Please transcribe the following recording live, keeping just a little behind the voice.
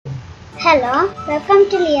Hello, welcome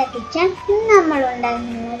to Liya kitchen. ഇന്ന് നമ്മൾ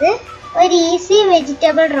ഉണ്ടാക്കുന്നത് ഒരു ഈസി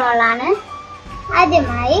വെജിറ്റബിൾ റോളാണ്.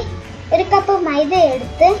 ആദ്യമായി ഒരു കപ്പ് മൈദ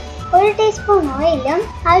എടുത്ത് 1 ടീസ്പൂൺ ഓയിലും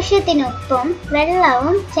ആവശ്യത്തിന് ഉപ്പും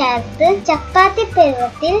വെള്ളവും ചേർത്ത് ചപ്പാത്തി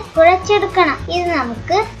പരുവത്തിൽ കുഴച്ചെടുക്കണം. ഇത്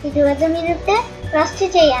നമുക്ക് 20 മിനിറ്റ്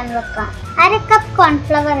റോസ്റ്റ് ചെയ്യാൻ വെക്കാം. 1/2 കപ്പ്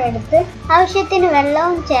കോൺഫ്ലവർ എടുത്ത് ആവശ്യത്തിന്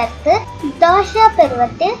വെള്ളവും ചേർത്ത് ദോശ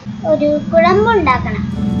പരുവത്തിൽ ഒരു കുഴമ്പുണ്ടാക്കണം.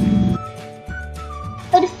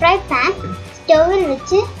 ഒരു ഫ്രൈ പാൻ സ്റ്റൗവിൽ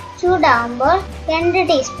വെച്ച് ചൂടാവുമ്പോൾ 2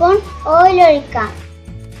 ടീസ്പൂൺ ഓയിൽ ഒഴിക്കാം.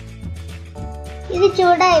 ഇത്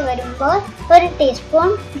ചൂടായി വരുമ്പോൾ 1 ടീസ്പൂൺ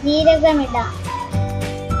ജീരകം ഇടാം.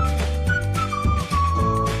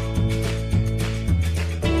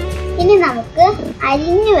 ഇനി നമുക്ക്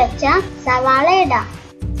അരിഞ്ഞു വെച്ച സവാള ഇടാം.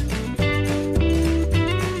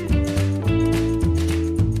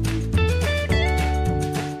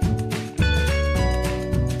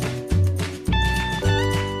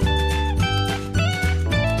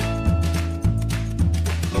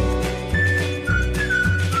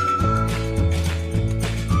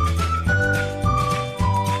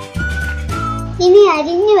 ഇനി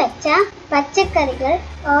അരിഞ്ഞു വെച്ച പച്ചക്കറികൾ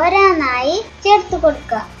ഓരോന്നായി ചേർത്ത്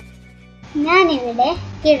കൊടുക്കുക. ഞാനിവിടെ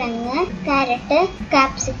കിഴങ്ങ്, കാരറ്റ്,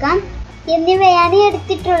 കാപ്സിക്കം എന്നിവയാണ്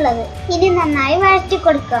എടുത്തിട്ടുള്ളത്. ഇനി നന്നായി വഴറ്റി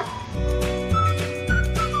കൊടുക്കുക.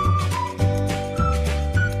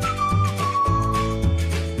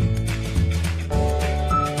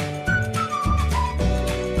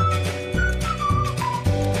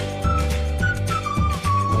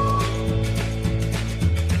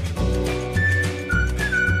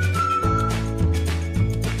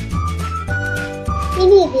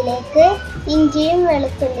 ഇനി ഇതിലേക്ക് ഇഞ്ചിയും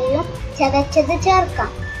വെളുത്തുള്ളിയും ചതച്ചത്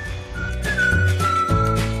ചേർക്കാം.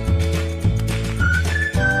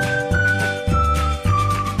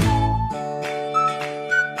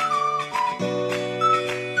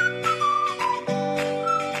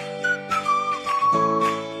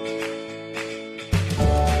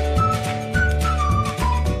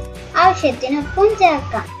 ആവശ്യത്തിന് ഉപ്പും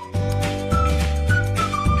ചേർക്കാം.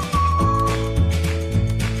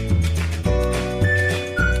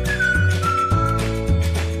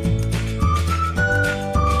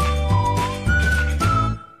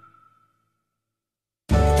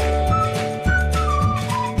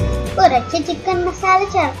 കുറച്ച് ചിക്കൻ മസാല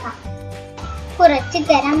ചേർക്കാം. കുറച്ച്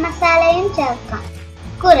ഗരം മസാലയും ചേർക്കാം.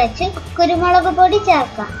 കുറച്ച് കുരുമുളക് പൊടി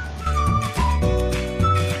ചേർക്കാം.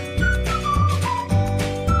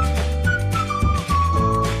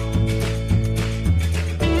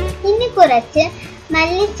 ഇനി കുറച്ച്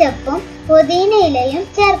മല്ലിച്ചപ്പും പുതിന ഇലയും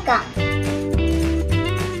ചേർക്കാം.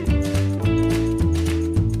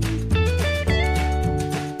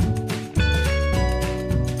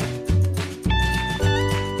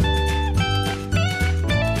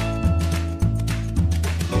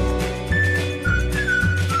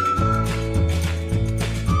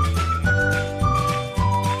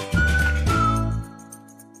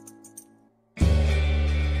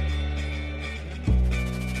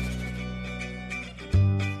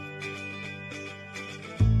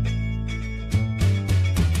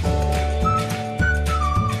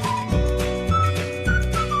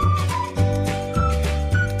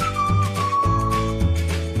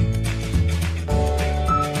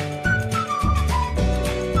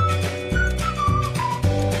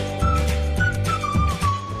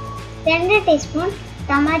 രണ്ട് ടീസ്പൂൺ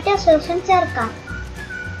ടൊമാറ്റോ സോസും ചേർക്കാം.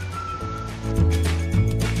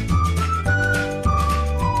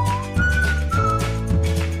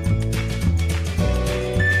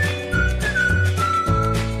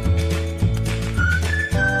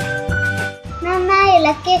 നന്നായി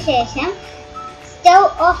ഇളക്കിയ ശേഷം സ്റ്റൗ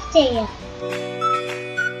ഓഫ് ചെയ്യാം.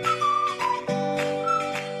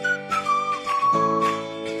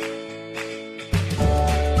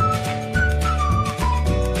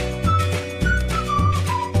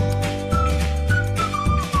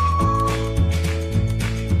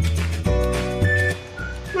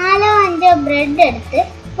 ബ്രെഡ് എടുത്ത്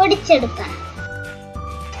പൊടിച്ചെടുക്കണം.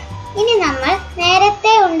 ഇനി നമ്മൾ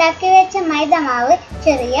നേരത്തെ ഉണ്ടാക്കി വെച്ച മൈദമാവ്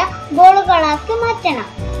ചെറിയ ബോളുകളാക്കി മാറ്റണം.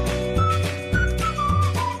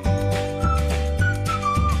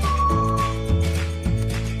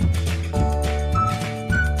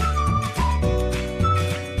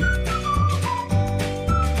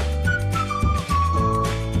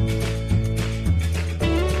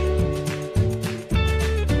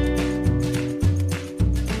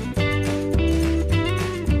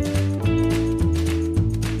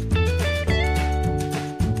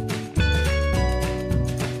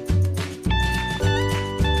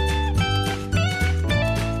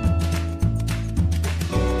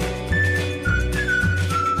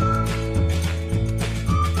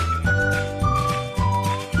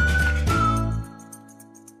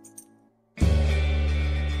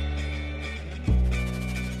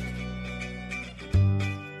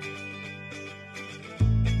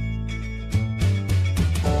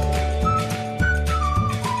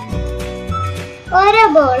 ഓരോ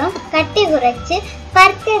ബോളും കട്ടി കുറച്ച്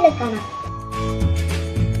പരത്തിയെടുക്കണം.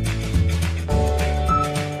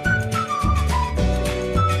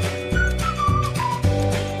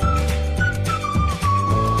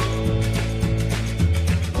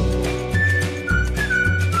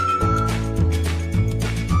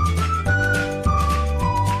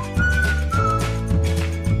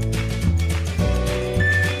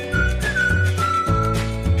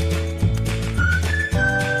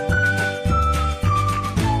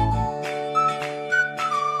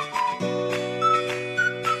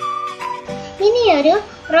 ഇനി ഒരു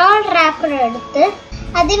റോൾ റാപ്പർ എടുത്ത്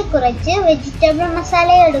അതിൽ കുറച്ച് വെജിറ്റബിൾ മസാല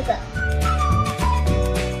ഇടുക.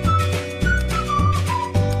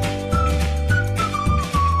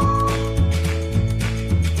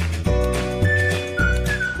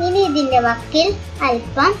 ഇനി ഇതിന്റെ വക്കിൽ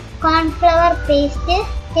അല്പം കോൺഫ്ലവർ പേസ്റ്റ്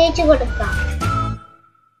തേച്ചു കൊടുക്കാം.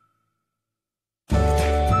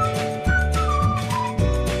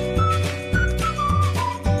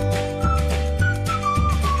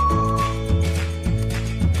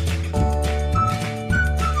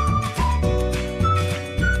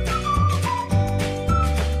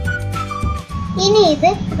 ഇനി ഇത്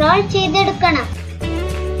റോൾ ചെയ്തെടുക്കണം.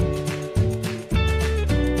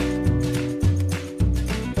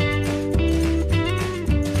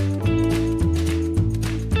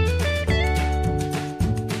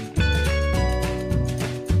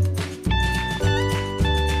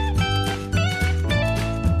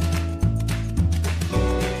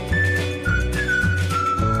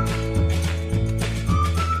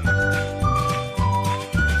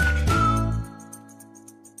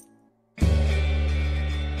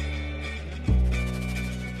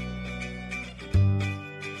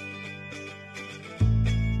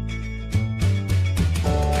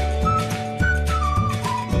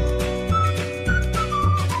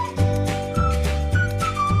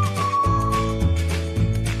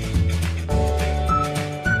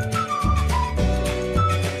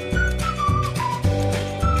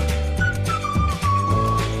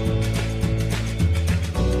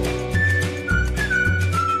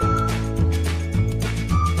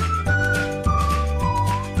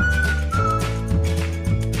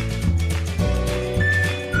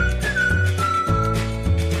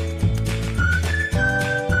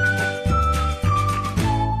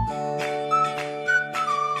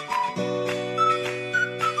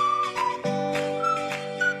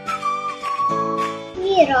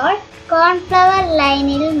 ഈ റോൾ കോൺഫ്ലവർ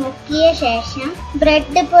ലൈനിൽ മുക്കിയ ശേഷം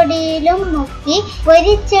ബ്രെഡ് പൊടിയിലും മുക്കി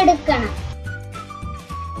പൊരിച്ചെടുക്കണം.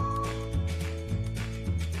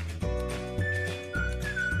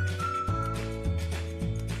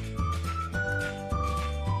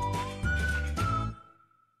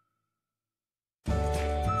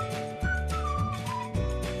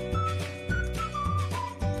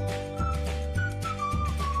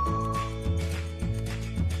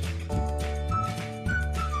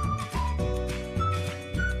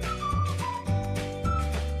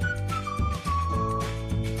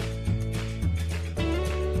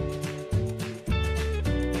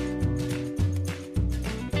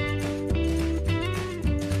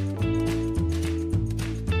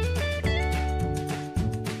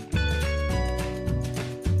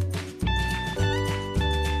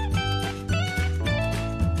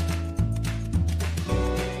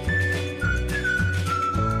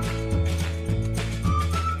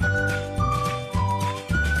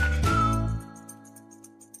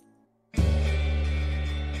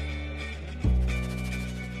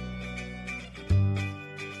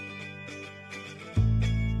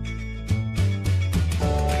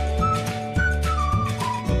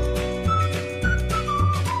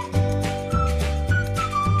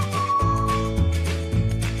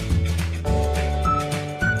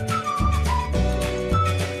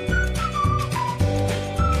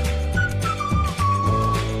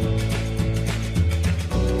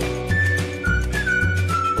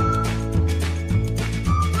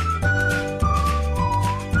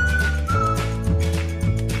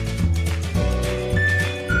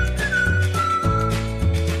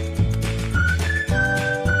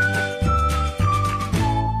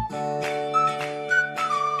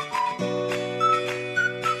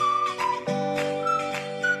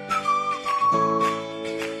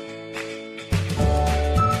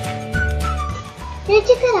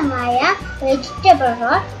 രുചികരമായ വെജിറ്റബിൾ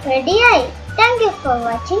റോൾ റെഡിയായി. Thank you for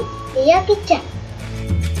watching Liya kitchen.